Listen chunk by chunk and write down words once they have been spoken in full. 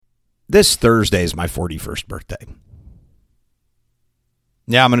This Thursday is my 41st birthday.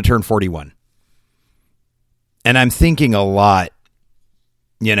 Yeah, I'm going to turn 41. And I'm thinking a lot,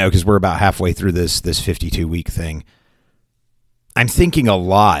 because we're about halfway through this 52-week thing. I'm thinking a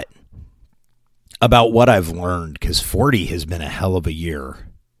lot about what I've learned, because 40 has been a hell of a year.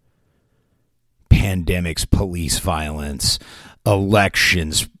 Pandemics, police violence,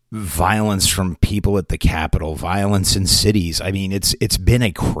 elections, violence from people at the Capitol, violence in cities. I mean, it's been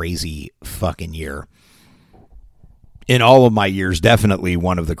a crazy fucking year. In all of my years, definitely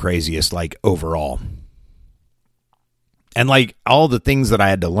one of the craziest, overall. And, all the things that I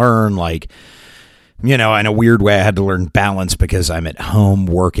had to learn, in a weird way, I had to learn balance because I'm at home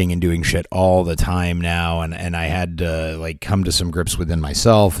working and doing shit all the time now. And I had to, come to some grips within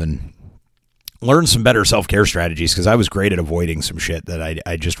myself and learn some better self-care strategies, because I was great at avoiding some shit that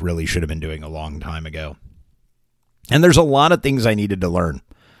I just really should have been doing a long time ago. And there's a lot of things I needed to learn.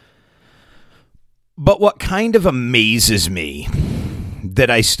 But what kind of amazes me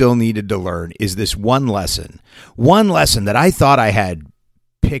that I still needed to learn is this one lesson that I thought I had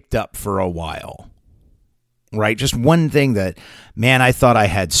picked up for a while, right? Just one thing that, man, I thought I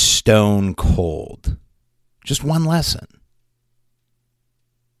had stone cold. Just one lesson.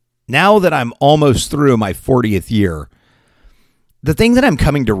 Now that I'm almost through my 40th year, the thing that I'm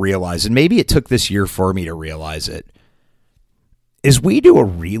coming to realize, and maybe it took this year for me to realize it, is we do a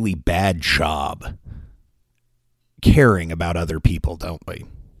really bad job caring about other people, don't we?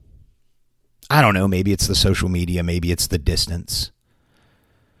 I don't know, maybe it's the social media, maybe it's the distance,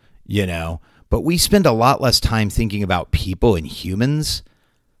 but we spend a lot less time thinking about people and humans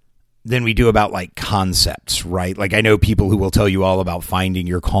than we do about concepts, right? I know people who will tell you all about finding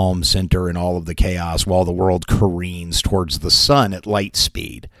your calm center in all of the chaos while the world careens towards the sun at light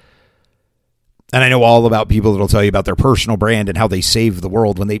speed. And I know all about people that will tell you about their personal brand and how they save the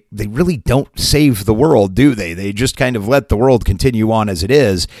world when they really don't save the world, do they? They just kind of let the world continue on as it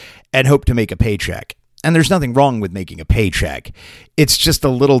is and hope to make a paycheck. And there's nothing wrong with making a paycheck. It's just a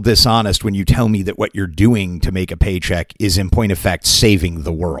little dishonest when you tell me that what you're doing to make a paycheck is in point of fact saving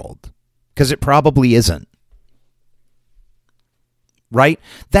the world. Because it probably isn't. Right?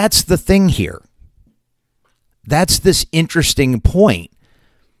 That's the thing here. That's this interesting point.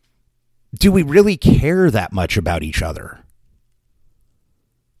 Do we really care that much about each other?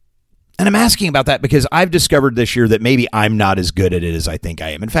 And I'm asking about that because I've discovered this year that maybe I'm not as good at it as I think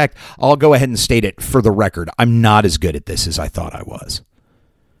I am. In fact, I'll go ahead and state it for the record. I'm not as good at this as I thought I was.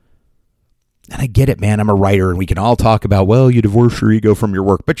 And I get it, man. I'm a writer, and we can all talk about, well, you divorce your ego from your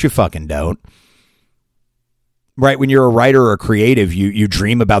work, but you fucking don't. Right? When you're a writer or a creative, you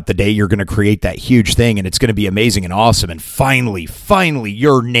dream about the day you're going to create that huge thing, and it's going to be amazing and awesome, and finally,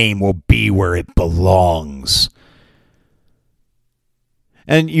 your name will be where it belongs.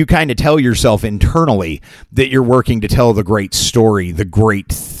 And you kind of tell yourself internally that you're working to tell the great story, the great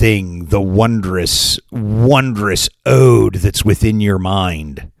thing, the wondrous, wondrous ode that's within your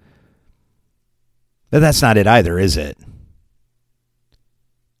mind. But that's not it either, is it?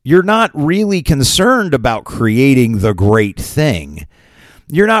 You're not really concerned about creating the great thing.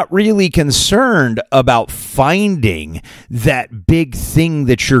 You're not really concerned about finding that big thing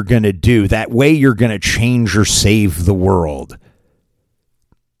that you're going to do, that way you're going to change or save the world.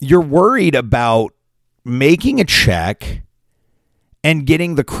 You're worried about making a check and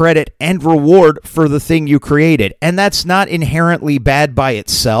getting the credit and reward for the thing you created. And that's not inherently bad by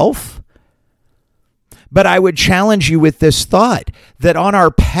itself. But I would challenge you with this thought that on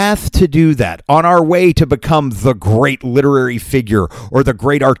our path to do that, on our way to become the great literary figure or the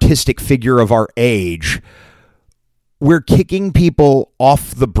great artistic figure of our age, we're kicking people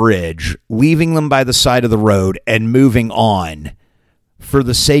off the bridge, leaving them by the side of the road and moving on for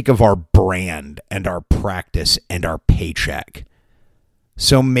the sake of our brand and our practice and our paycheck.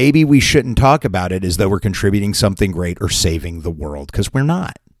 So maybe we shouldn't talk about it as though we're contributing something great or saving the world, because we're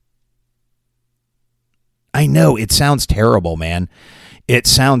not. I know it sounds terrible, man. It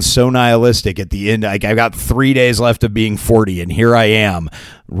sounds so nihilistic at the end. I've got 3 days left of being 40, and here I am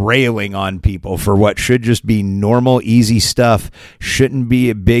railing on people for what should just be normal, easy stuff. Shouldn't be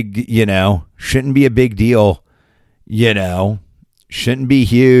a big, shouldn't be a big deal, shouldn't be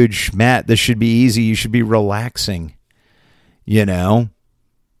huge. Matt, this should be easy. You should be relaxing, you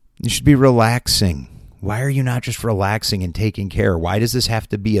should be relaxing. Why are you not just relaxing and taking care? Why does this have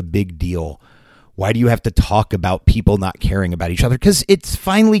to be a big deal? Why do you have to talk about people not caring about each other? Because it's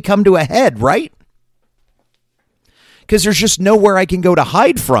finally come to a head, right? Because there's just nowhere I can go to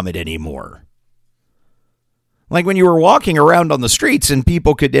hide from it anymore. Like when you were walking around on the streets and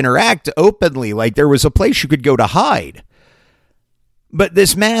people could interact openly, like there was a place you could go to hide. But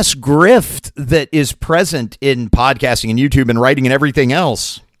this mass grift that is present in podcasting and YouTube and writing and everything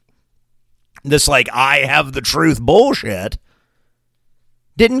else, this like, I have the truth bullshit,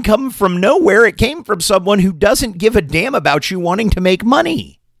 didn't come from nowhere. It came from someone who doesn't give a damn about you wanting to make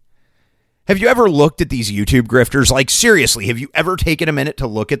money. Have you ever looked at these YouTube grifters? Like, seriously, have you ever taken a minute to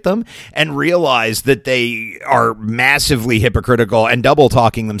look at them and realize that they are massively hypocritical and double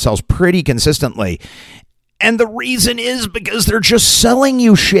talking themselves pretty consistently? And the reason is because they're just selling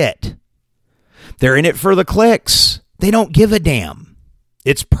you shit. They're in it for the clicks. They don't give a damn.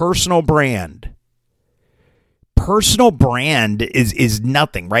 It's personal brand. Personal brand is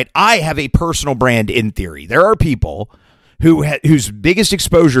nothing, right? I have a personal brand in theory. There are people whose biggest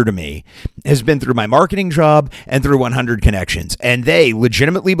exposure to me has been through my marketing job and through 100 Connections. And they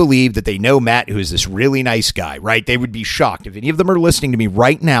legitimately believe that they know Matt, who is this really nice guy, right? They would be shocked. If any of them are listening to me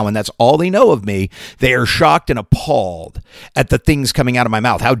right now and that's all they know of me, they are shocked and appalled at the things coming out of my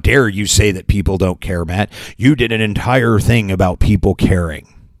mouth. How dare you say that people don't care, Matt? You did an entire thing about people caring.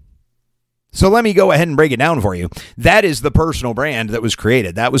 So let me go ahead and break it down for you. That is the personal brand that was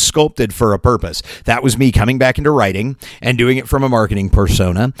created. That was sculpted for a purpose. That was me coming back into writing and doing it from a marketing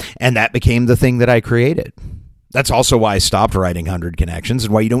persona, and that became the thing that I created. That's also why I stopped writing 100 Connections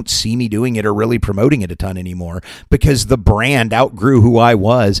and why you don't see me doing it or really promoting it a ton anymore, because the brand outgrew who I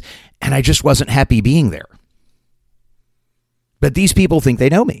was, and I just wasn't happy being there. But these people think they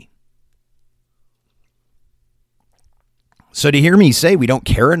know me. So to hear me say we don't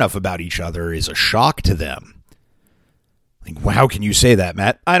care enough about each other is a shock to them. Like, how can you say that,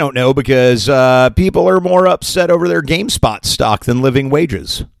 Matt? I don't know, because people are more upset over their GameSpot stock than living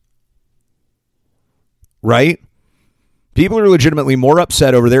wages. Right? People are legitimately more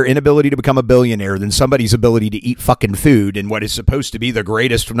upset over their inability to become a billionaire than somebody's ability to eat fucking food in what is supposed to be the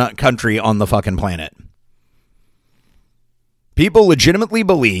greatest country on the fucking planet. People legitimately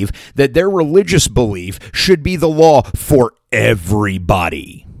believe that their religious belief should be the law for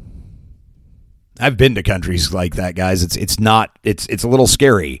everybody. I've been to countries like that, guys. It's a little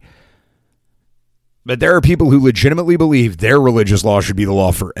scary. But there are people who legitimately believe their religious law should be the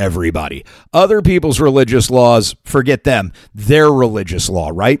law for everybody. Other people's religious laws, forget them. Their religious law,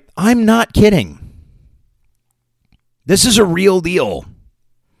 right? I'm not kidding. This is a real deal.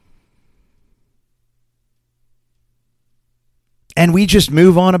 And we just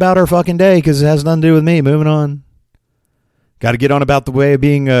move on about our fucking day because it has nothing to do with me. Moving on. Got to get on about the way of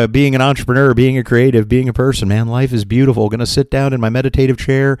being an entrepreneur, being a creative, being a person, man. Life is beautiful. Going to sit down in my meditative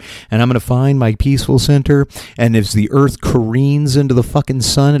chair and I'm going to find my peaceful center. And if the earth careens into the fucking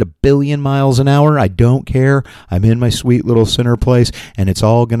sun at 1 billion miles an hour, I don't care. I'm in my sweet little center place and it's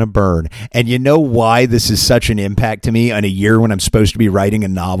all going to burn. And you know why this is such an impact to me on a year when I'm supposed to be writing a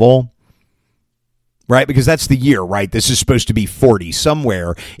novel? Right? Because that's the year, right? This is supposed to be 40.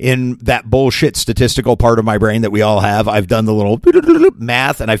 Somewhere in that bullshit statistical part of my brain that we all have, I've done the little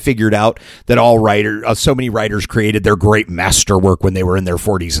math and I figured out that so many writers created their great masterwork when they were in their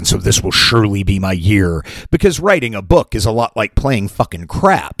 40s. And so this will surely be my year, because writing a book is a lot like playing fucking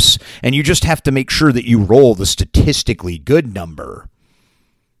craps. And you just have to make sure that you roll the statistically good number.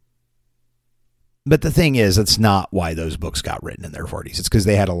 But the thing is, that's not why those books got written in their 40s. It's because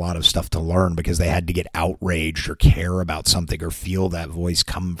they had a lot of stuff to learn, because they had to get outraged or care about something or feel that voice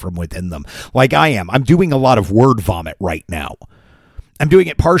come from within them. Like I am. I'm doing a lot of word vomit right now. I'm doing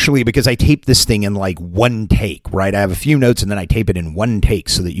it partially because I tape this thing in like one take, right? I have a few notes and then I tape it in one take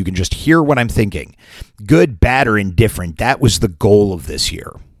so that you can just hear what I'm thinking. Good, bad, or indifferent. That was the goal of this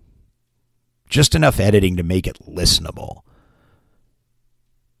year. Just enough editing to make it listenable.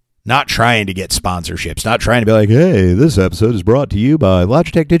 Not trying to get sponsorships, not trying to be like, hey, this episode is brought to you by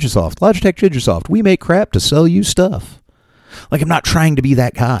Logitech Digisoft. Logitech Digisoft, we make crap to sell you stuff. Like, I'm not trying to be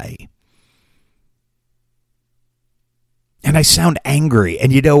that guy. And I sound angry.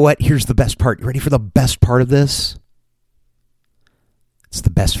 And you know what? Here's the best part. You ready for the best part of this? It's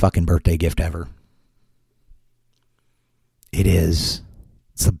the best fucking birthday gift ever. It is.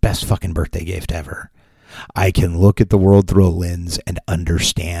 It's the best fucking birthday gift ever. I can look at the world through a lens and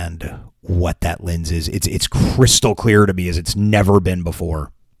understand what that lens is. It's crystal clear to me as it's never been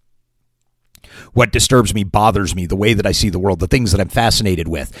before. What disturbs me, bothers me, the way that I see the world, the things that I'm fascinated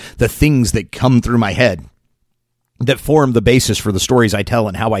with, the things that come through my head that form the basis for the stories I tell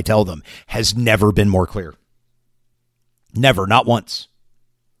and how I tell them has never been more clear. Never, not once.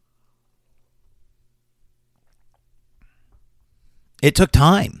 It took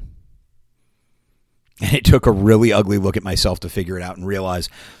time. And it took a really ugly look at myself to figure it out and realize,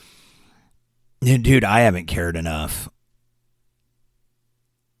 dude, I haven't cared enough.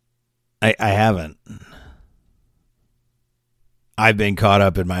 I haven't. I've been caught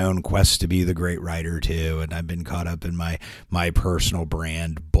up in my own quest to be the great writer too, and I've been caught up in my personal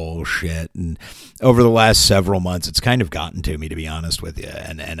brand bullshit. And over the last several months, it's kind of gotten to me, to be honest with you.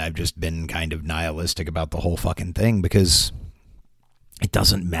 And I've just been kind of nihilistic about the whole fucking thing because it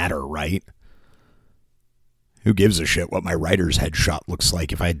doesn't matter, right? Who gives a shit what my writer's headshot looks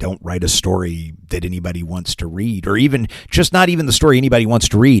like if I don't write a story that anybody wants to read, or even just not even the story anybody wants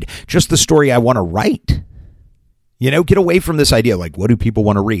to read, just the story I want to write. You know, get away from this idea, like, what do people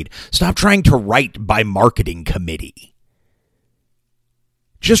want to read? Stop trying to write by marketing committee.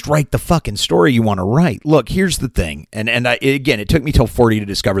 Just write the fucking story you want to write. Look, here's the thing. Again, it took me till 40 to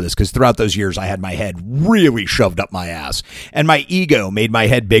discover this, because throughout those years, I had my head really shoved up my ass. And my ego made my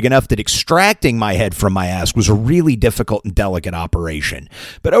head big enough that extracting my head from my ass was a really difficult and delicate operation.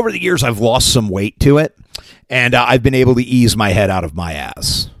 But over the years, I've lost some weight to it, and I've been able to ease my head out of my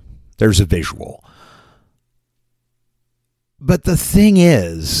ass. There's a visual. But the thing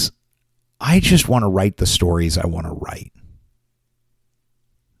is, I just want to write the stories I want to write.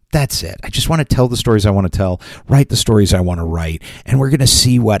 That's it. I just want to tell the stories I want to tell, write the stories I want to write, and we're going to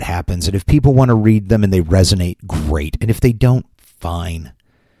see what happens. And if people want to read them and they resonate, great. And if they don't, fine.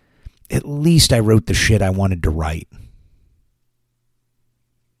 At least I wrote the shit I wanted to write.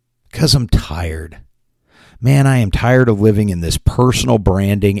 Because I'm tired. Man, I am tired of living in this personal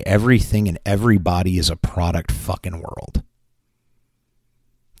branding, everything and everybody is a product fucking world.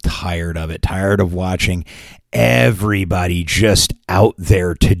 Tired of it. Tired of watching everybody just out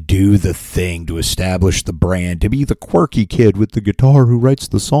there to do the thing, to establish the brand, to be the quirky kid with the guitar who writes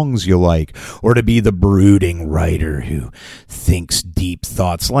the songs you like, or to be the brooding writer who thinks deep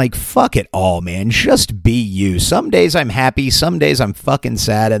thoughts. Like, fuck it all, man. Just be you. Some days I'm happy, some days I'm fucking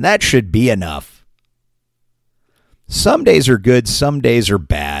sad, and that should be enough. Some days are good, some days are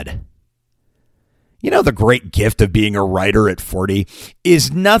bad. You know, the great gift of being a writer at 40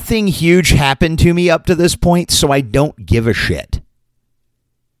 is nothing huge happened to me up to this point, so I don't give a shit.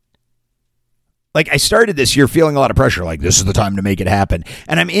 Like, I started this year feeling a lot of pressure, like, this is the time to make it happen.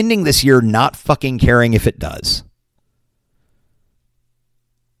 And I'm ending this year not fucking caring if it does.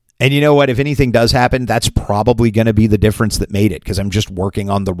 And you know what? If anything does happen, that's probably going to be the difference that made it, because I'm just working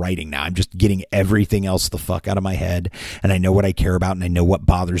on the writing now. I'm just getting everything else the fuck out of my head, and I know what I care about, and I know what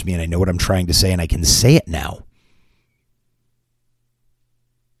bothers me, and I know what I'm trying to say, and I can say it now.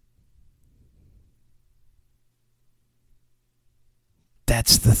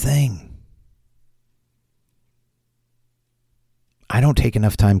 That's the thing. I don't take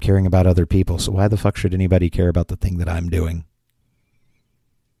enough time caring about other people, so why the fuck should anybody care about the thing that I'm doing?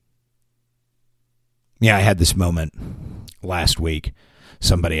 Yeah, I had this moment last week.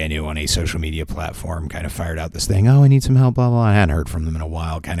 Somebody I knew on a social media platform kind of fired out this thing. Oh, I need some help, blah, blah. I hadn't heard from them in a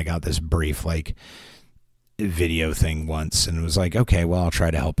while. Kind of got this brief, like, video thing once. And it was like, okay, well, I'll try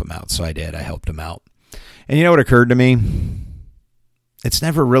to help him out. So I did. I helped him out. And you know what occurred to me? It's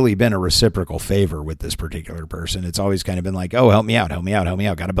never really been a reciprocal favor with this particular person. It's always kind of been like, oh, help me out, help me out, help me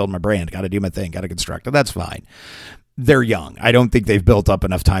out. Got to build my brand. Got to do my thing. Got to construct it. That's fine. They're young. I don't think they've built up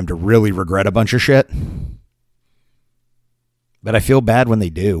enough time to really regret a bunch of shit. But I feel bad when they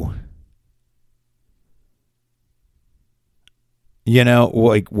do. You know,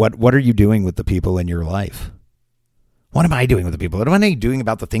 like, what are you doing with the people in your life? What am I doing with the people? What am I doing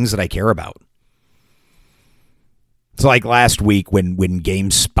about the things that I care about? It's like last week when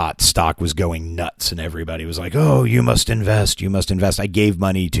GameSpot stock was going nuts and everybody was like, oh, you must invest. You must invest. I gave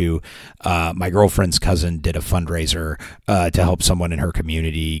money to my girlfriend's cousin did a fundraiser to help someone in her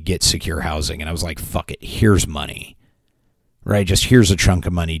community get secure housing. And I was like, fuck it. Here's money. Right? Just here's a chunk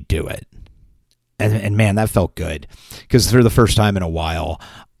of money. Do it. And man, that felt good. Because for the first time in a while,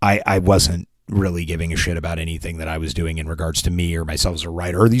 I wasn't really giving a shit about anything that I was doing in regards to me or myself as a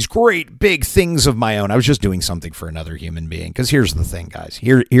writer or these great big things of my own. I was just doing something for another human being. Because here's the thing, guys.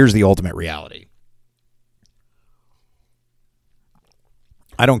 Here's the ultimate reality.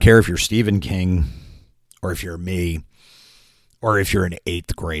 I don't care if you're Stephen King or if you're me or if you're an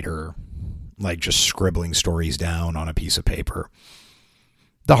 8th grader, like just scribbling stories down on a piece of paper.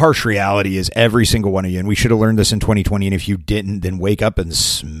 The harsh reality is every single one of you, and we should have learned this in 2020, and if you didn't, then wake up and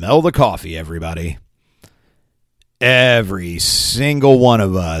smell the coffee, everybody. Every single one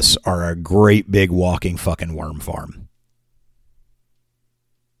of us are a great big walking fucking worm farm.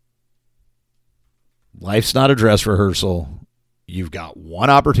 Life's not a dress rehearsal. You've got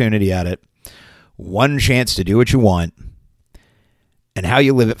one opportunity at it, one chance to do what you want, and how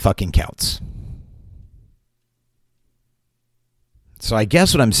you live it fucking counts. So I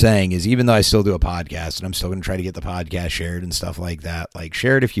guess what I'm saying is, even though I still do a podcast and I'm still going to try to get the podcast shared and stuff like that, like,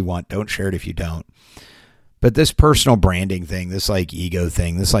 share it if you want, don't share it if you don't. But this personal branding thing, this like ego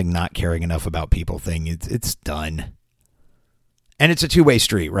thing, this like not caring enough about people thing, it's done. And it's a two-way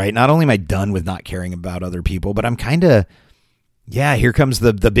street, right? Not only am I done with not caring about other people, but I'm kind of, here comes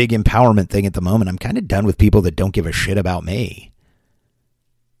the big empowerment thing at the moment. I'm kind of done with people that don't give a shit about me.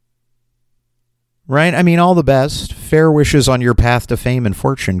 Right? I mean, all the best. Fair wishes on your path to fame and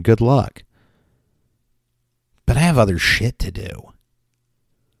fortune. Good luck. But I have other shit to do.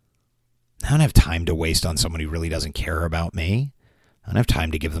 I don't have time to waste on someone who really doesn't care about me. I don't have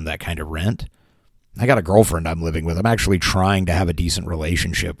time to give them that kind of rent. I got a girlfriend I'm living with. I'm actually trying to have a decent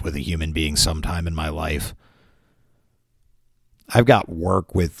relationship with a human being sometime in my life. I've got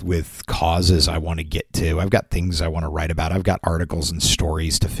work with causes I want to get to. I've got things I want to write about. I've got articles and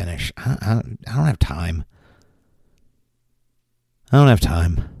stories to finish. I don't have time. I don't have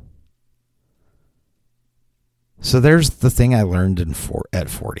time. So there's the thing I learned at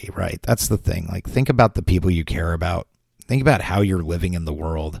 40, right? That's the thing. Like, think about the people you care about. Think about how you're living in the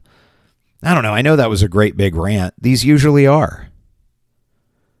world. I don't know. I know that was a great big rant. These usually are.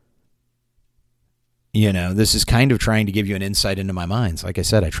 You know, this is kind of trying to give you an insight into my minds. Like I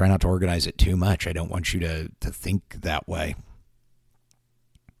said, I try not to organize it too much. I don't want you to think that way.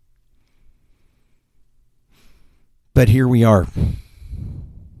 But here we are.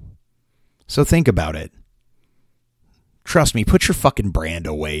 So think about it. Trust me, put your fucking brand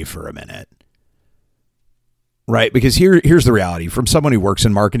away for a minute. Right? Because here's the reality. From someone who works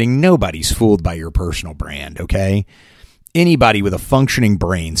in marketing, nobody's fooled by your personal brand, okay? Anybody with a functioning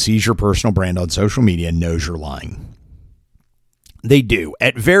brain sees your personal brand on social media and knows you're lying. They do.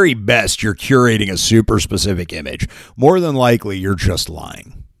 At very best, you're curating a super specific image. More than likely, you're just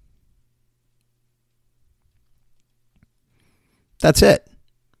lying. That's it.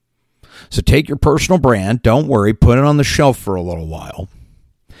 So take your personal brand, don't worry, put it on the shelf for a little while.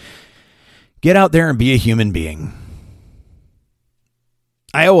 Get out there and be a human being.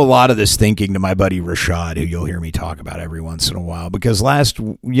 I owe a lot of this thinking to my buddy Rashad, who you'll hear me talk about every once in a while, because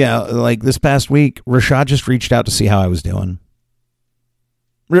this past week, Rashad just reached out to see how I was doing.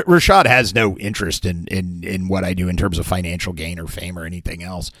 Rashad has no interest in what I do in terms of financial gain or fame or anything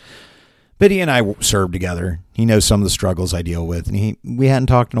else. But he and I served together. He knows some of the struggles I deal with. And we hadn't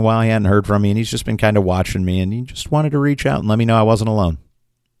talked in a while. He hadn't heard from me. And he's just been kind of watching me. And he just wanted to reach out and let me know I wasn't alone.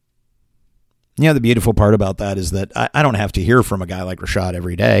 The beautiful part about that is that I don't have to hear from a guy like Rashad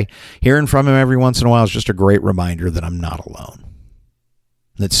every day. Hearing from him every once in a while is just a great reminder that I'm not alone.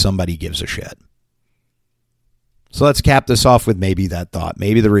 That somebody gives a shit. So let's cap this off with maybe that thought.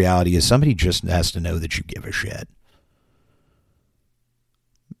 Maybe the reality is somebody just has to know that you give a shit.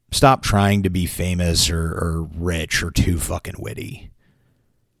 Stop trying to be famous or rich or too fucking witty.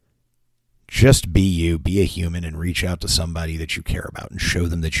 Just be you, be a human, and reach out to somebody that you care about and show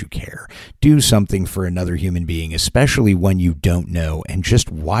them that you care. Do something for another human being, especially when you don't know, and just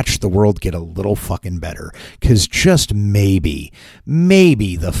watch the world get a little fucking better. Because just maybe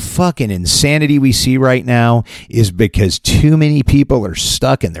the fucking insanity we see right now is because too many people are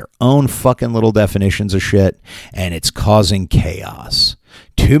stuck in their own fucking little definitions of shit, and it's causing chaos.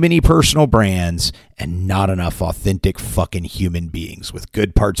 Too many personal brands and not enough authentic fucking human beings with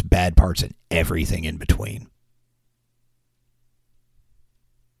good parts, bad parts, and everything in between.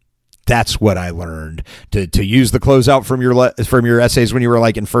 That's what I learned. To use the closeout from your essays when you were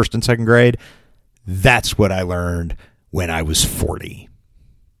like in first and second grade. That's what I learned when I was 40.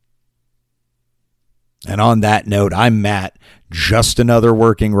 And on that note, I'm Matt, just another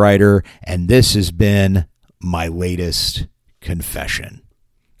working writer, and this has been my latest confession.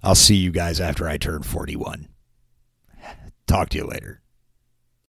 I'll see you guys after I turn 41. Talk to you later.